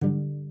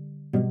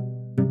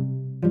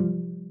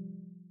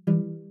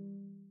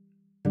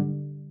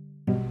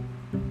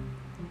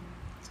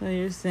So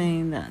you're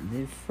saying that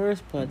the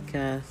first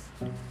podcast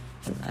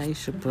that I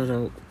should put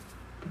out,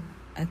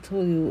 I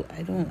told you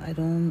I don't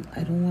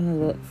want to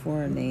look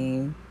for a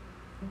name.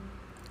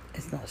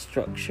 It's not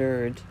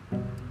structured.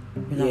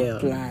 We're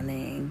not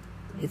planning.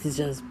 It is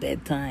just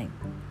bedtime.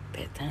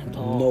 Bedtime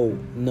talk.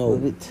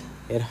 No.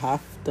 It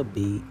have to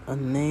be a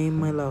name,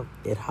 my love.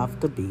 It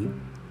have to be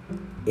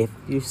If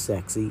You're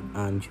Sexy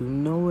and You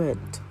Know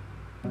It.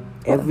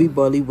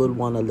 Everybody will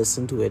want to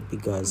listen to it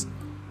because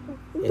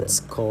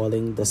it's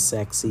calling the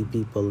sexy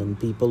people, and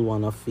people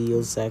want to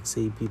feel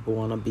sexy. People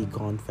want to be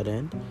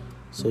confident.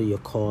 So you're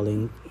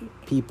calling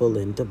people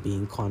into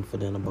being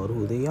confident about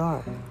who they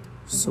are.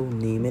 So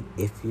name it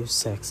If You're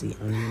Sexy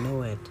and You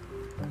Know It.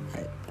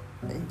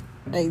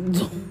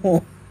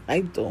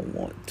 I don't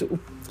want to.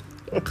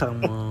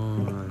 Come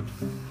on.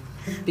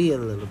 Be a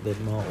little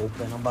bit more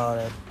open about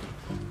it.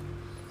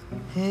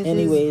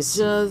 Anyways,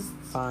 just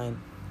fine.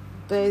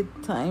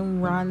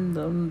 bedtime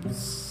random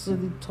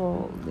silly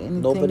talk.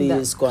 Nobody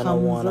is gonna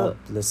wanna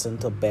listen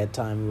to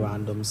bedtime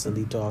random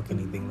silly talk.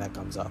 Anything that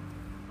comes up,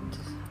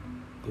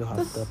 you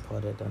have to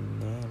put a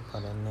name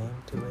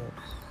to it.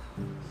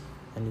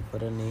 And you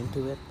put a name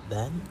to it,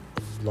 then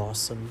it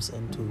blossoms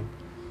into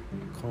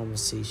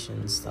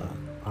conversations that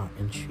are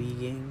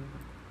intriguing.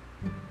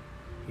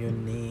 Your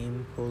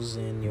name pulls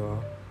in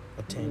your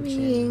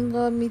attention. You ain't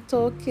got me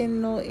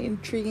talking no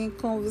intriguing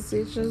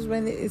conversations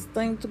when it is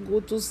time to go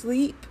to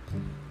sleep.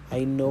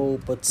 I know,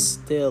 but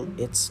still,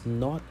 it's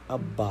not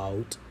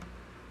about...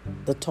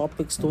 The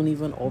topics don't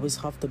even always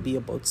have to be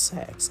about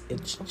sex.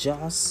 It's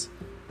just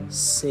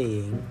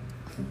saying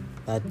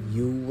that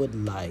you would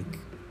like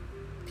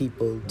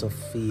people to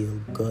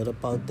feel good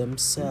about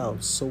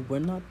themselves. So we're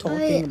not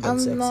talking about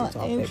sexy topics.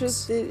 I'm not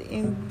interested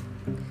in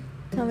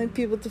telling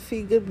people to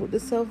feel good about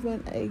themselves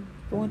when I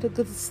want to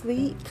go to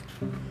sleep.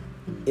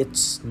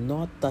 It's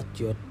not that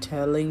you're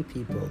telling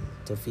people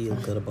to feel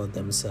good about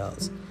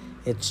themselves.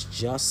 It's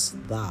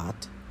just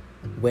that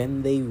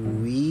when they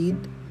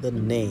read the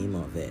name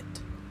of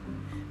it,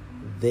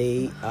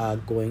 they are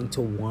going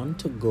to want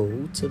to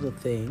go to the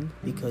thing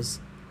because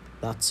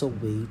that's a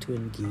way to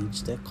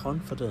engage their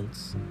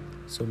confidence.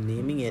 So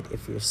naming it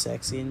If You're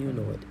Sexy and You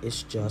Know It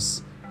is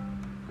just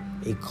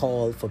a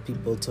call for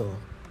people to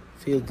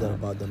feel good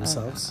about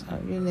themselves.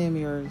 You name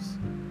yours.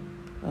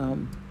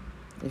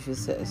 If you're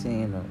sexy,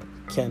 you know.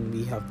 Can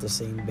we have the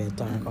same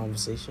bedtime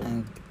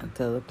conversation?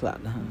 Until the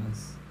clock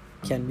hands.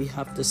 Can we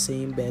have the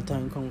same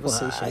bedtime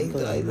conversation?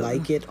 Because I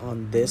like it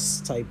on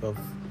this type of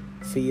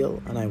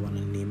feel, and I want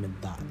to name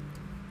it that.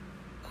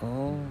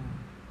 Oh,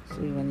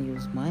 so you want to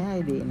use my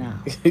idea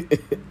now?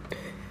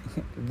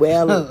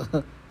 Well,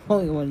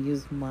 you want to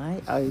use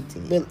my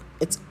idea? Well,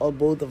 it's all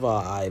both of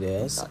our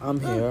ideas. I'm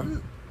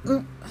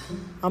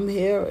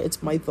here.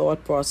 It's my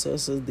thought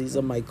processes. These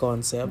are my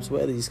concepts.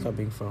 Where are these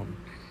coming from?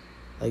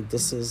 Like,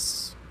 this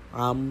is...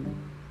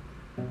 I'm,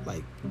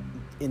 like,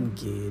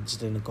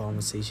 engaged in a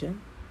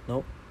conversation.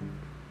 Nope.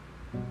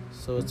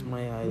 So it's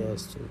my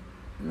ideas too.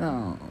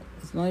 No,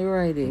 it's not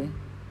your idea.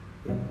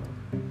 Yeah.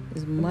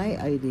 It's my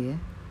idea.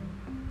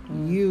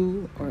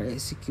 You are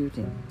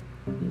executing.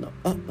 No.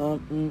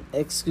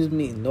 Excuse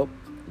me. Nope.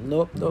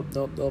 But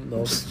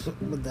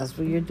that's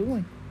what you're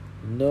doing.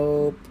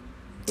 Nope.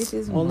 It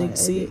is only my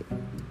see idea.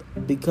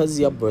 Because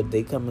your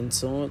birthday coming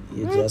soon.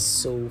 You're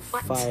just so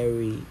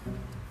fiery.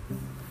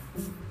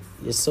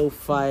 You're so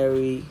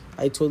fiery.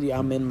 I told you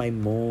I'm in my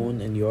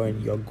moon, and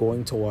you're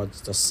going towards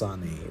the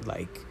sun.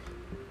 Like,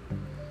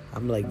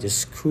 I'm like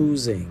just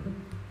cruising.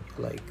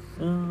 Like,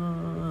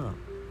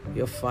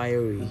 you're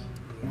fiery.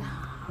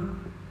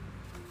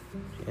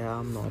 Yeah,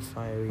 I'm not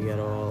fiery at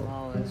all. I'm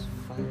always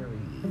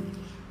fiery.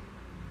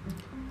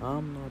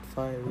 I'm not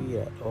fiery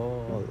at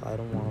all. I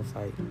don't want to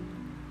fight.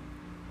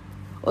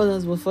 Oh,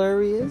 that's what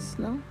fiery is?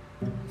 No?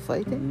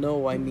 Fighting?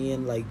 No, I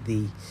mean like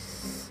the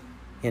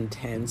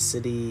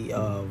intensity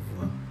of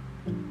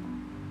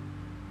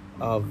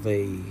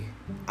a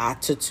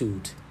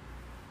attitude.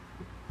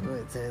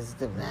 There's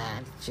the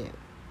attitude.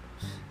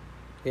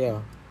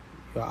 Yeah,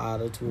 your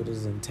attitude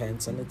is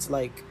intense, and it's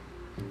like,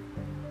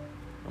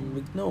 I'm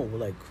like, no,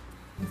 like,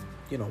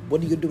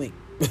 what are you doing?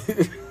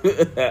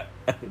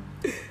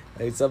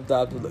 Like,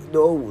 sometimes I'm like,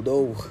 no,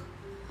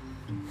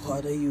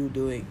 what are you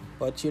doing?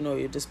 But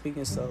you're just being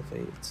yourself.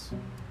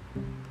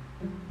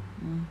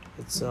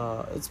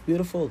 It's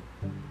beautiful.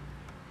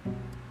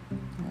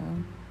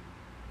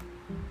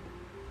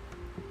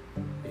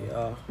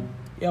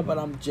 Yeah, but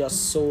I'm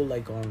just so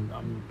like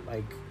I'm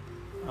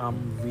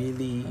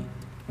really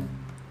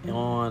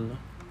on,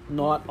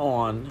 not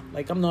on,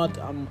 like I'm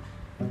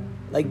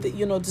like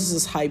this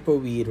is hyper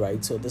weed,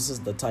 right? So this is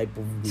the type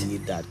of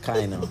weed that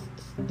kind of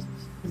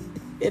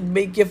it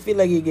make you feel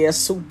like you get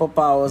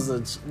superpowers,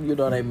 and you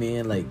know what I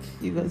mean? Like,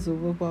 you got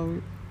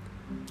superpowers?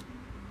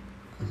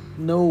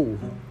 No,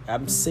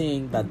 I'm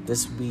saying that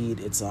this weed,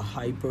 it's a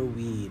hyper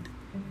weed,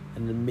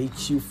 and it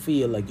makes you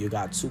feel like you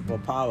got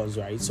superpowers,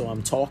 right? So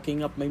I'm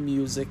talking up my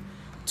music,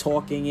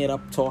 talking it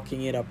up,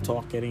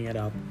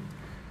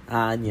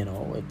 and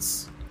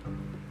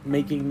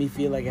making me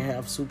feel like I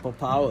have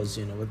superpowers,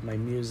 with my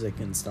music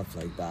and stuff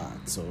like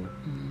that. So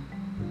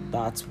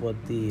that's what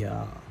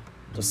the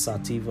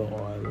sativa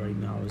oil right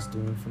now is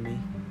doing for me.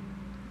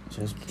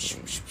 Just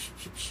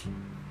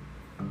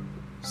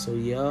so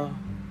yeah,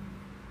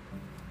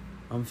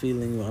 I'm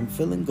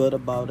feeling good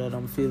about it.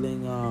 I'm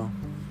feeling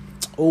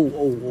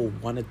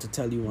wanted to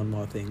tell you one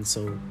more thing.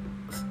 So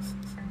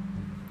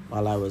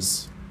while I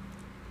was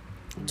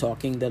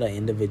talking to the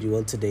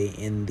individual today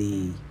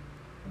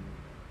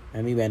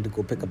when we went to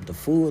go pick up the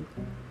food,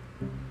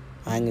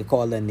 I ain't gonna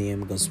call their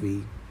name because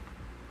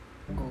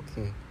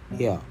Okay.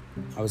 yeah,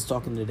 I was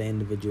talking to the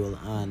individual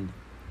and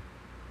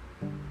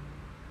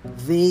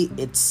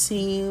it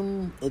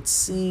seemed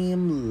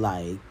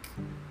like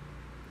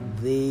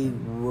they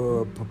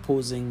were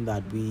proposing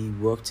that we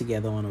work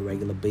together on a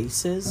regular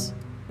basis.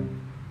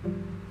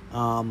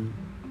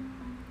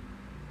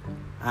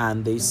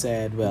 And they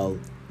said, well,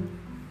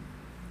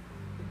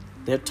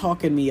 they're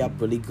talking me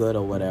up really good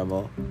or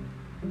whatever,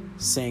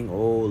 saying,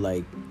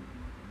 like,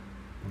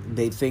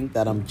 they think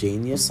that I'm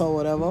genius or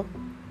whatever,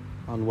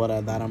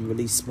 that I'm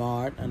really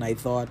smart. And I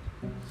thought,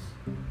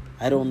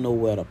 I don't know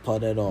where to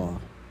put it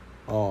or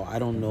I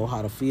don't know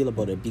how to feel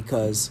about it,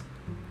 because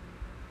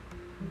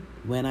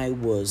when I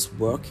was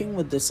working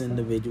with this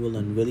individual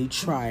and really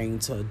trying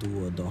to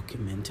do a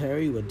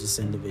documentary with this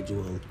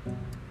individual,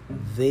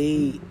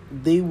 they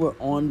were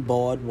on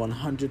board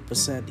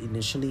 100%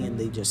 initially, and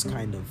they just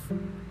kind of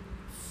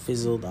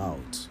fizzled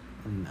out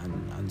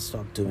and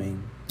stopped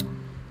doing.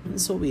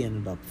 And so we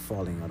ended up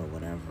falling out or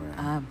whatever.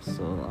 I'm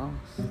so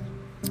lost.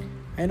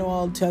 I know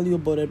I'll tell you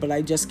about it, but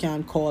I just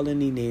can't call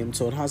any name,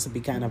 so it has to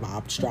be kind of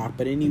abstract.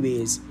 But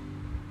anyways,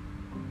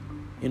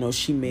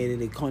 she made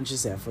it a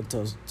conscious effort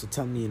to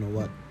tell me,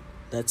 what,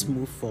 let's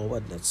move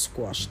forward, let's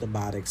squash the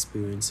bad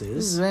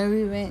experiences. When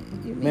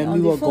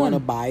we were going to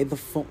buy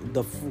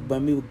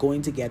when we were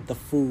going to get the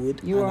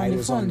food, I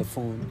was on the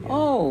phone. Yeah.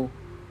 Oh,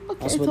 okay.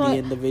 That's what the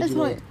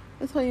individual.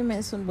 I thought you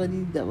meant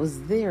somebody that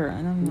was there,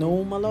 and I'm no,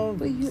 like, my love.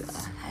 But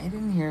I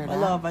didn't hear that. My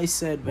love, I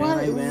said when What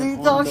I is went he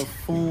on talking? the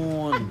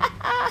phone.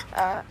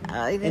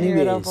 I didn't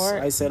hear that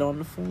part. I said on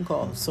the phone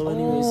call. So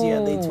anyways,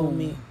 yeah, they told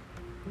me.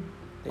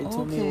 They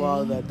told me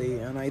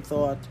and I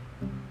thought,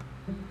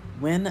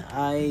 when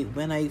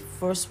I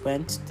first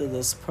went to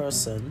this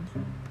person,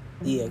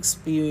 the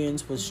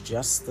experience was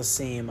just the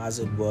same as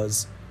it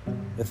was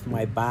with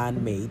my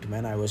bandmate,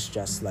 when I was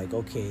just like,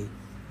 okay,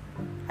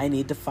 I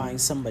need to find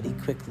somebody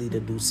quickly to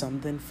do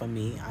something for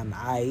me, and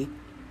I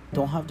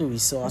don't have the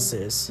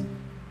resources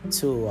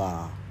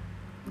to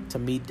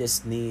meet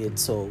this need.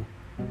 So,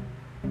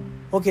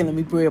 okay, let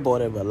me pray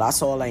about it. Well,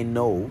 that's all I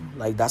know.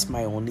 Like, that's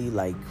my only,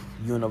 like,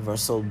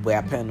 universal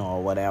weapon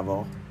or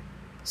whatever.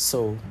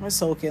 So I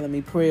said, okay, let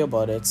me pray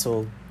about it.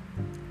 So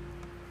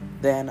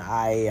then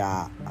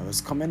I was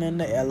coming in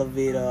the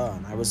elevator,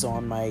 and I was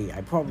on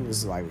I probably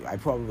was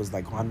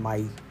like on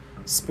my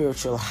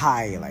spiritual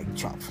high, like,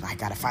 I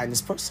gotta find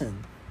this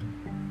person.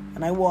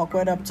 And I walked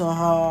right up to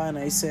her and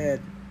I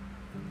said,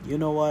 you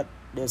know what,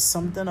 there's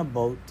something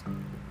about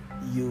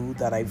you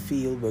that I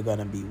feel we're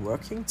gonna be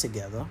working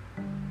together.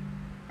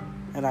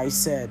 And I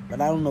said, but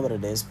I don't know what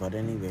it is, but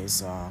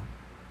anyways,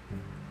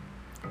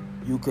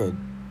 you could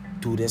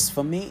do this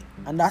for me.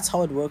 And that's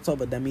how it worked out.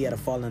 But then we had a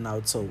falling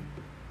out, so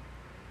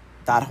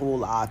that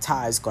whole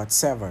ties got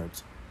severed.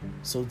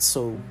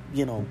 So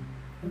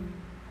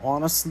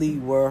honestly,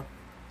 we're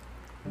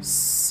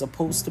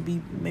supposed to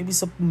be maybe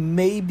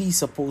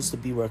supposed to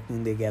be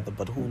working together,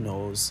 but who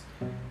knows.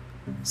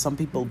 Some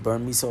people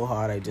burn me so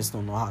hard, I just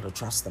don't know how to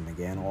trust them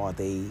again, or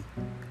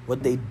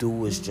what they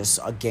do is just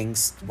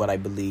against what I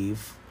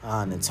believe,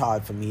 and it's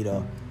hard for me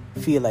to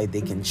feel like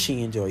they can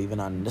change or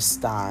even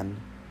understand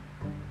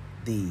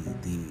the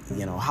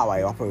how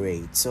I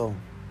operate. So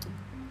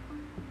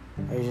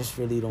I just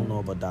really don't know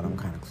about that. I'm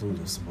kind of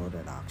clueless about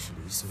it,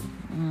 actually. So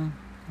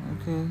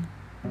okay,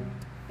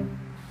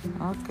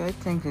 I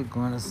think I'm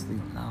going to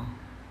sleep now.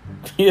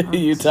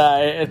 You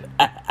tired?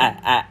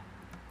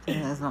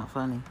 That's not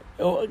funny.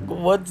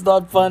 What's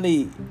not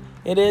funny?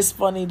 It is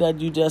funny that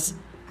you just,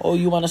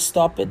 you want to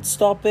stop it?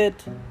 Stop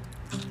it.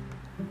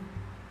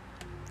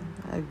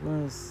 I'm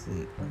going to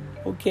sleep.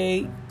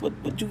 Okay,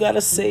 what you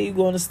gotta say you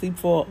going to sleep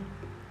for?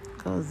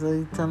 Because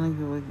I'm telling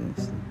you we're going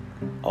to sleep.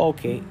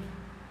 Okay.